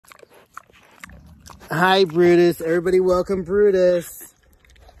Hi, Brutus. Everybody welcome Brutus.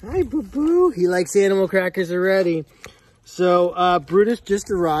 Hi, boo-boo. He likes animal crackers already. So, Brutus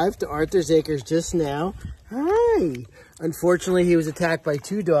just arrived to Arthur's Acres just now. Hi. Unfortunately, he was attacked by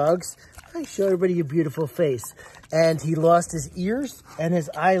 2 dogs. Hi, show everybody your beautiful face. And he lost his ears and his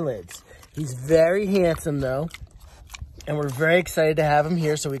eyelids. He's very handsome, though. And we're very excited to have him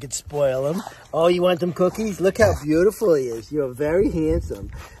here so we could spoil him. Oh, you want them cookies? Look how beautiful he is. You're very handsome.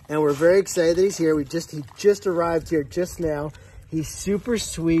 And we're very excited that he's here. He just arrived here just now. He's super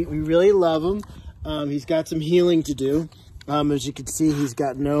sweet. We really love him. He's got some healing to do. As you can see, he's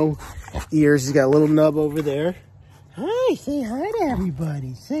got no ears. He's got a little nub over there. Hi, say hi to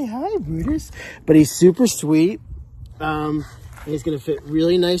everybody. Say hi, Brutus. But he's super sweet. And he's going to fit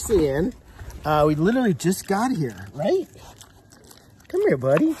really nicely in. We literally just got here, right? Come here,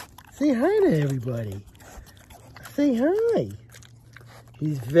 buddy. Say hi to everybody. Say hi.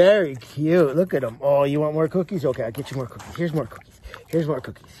 He's very cute. Look at him. Oh, you want more cookies? Okay, I'll get you more cookies. Here's more cookies. Here's more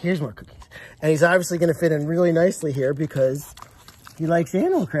cookies. Here's more cookies. And he's obviously going to fit in really nicely here because he likes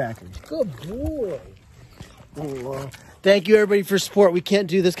animal crackers. Good boy. Oh, thank you, everybody, for support. We can't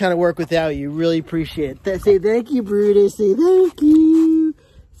do this kind of work without you. Really appreciate it. Say thank you, Brutus. Say thank you.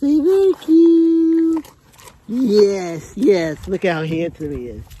 Say thank you. Yes, yes. Look how handsome he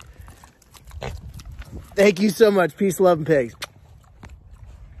is. Thank you so much. Peace, love, and pigs.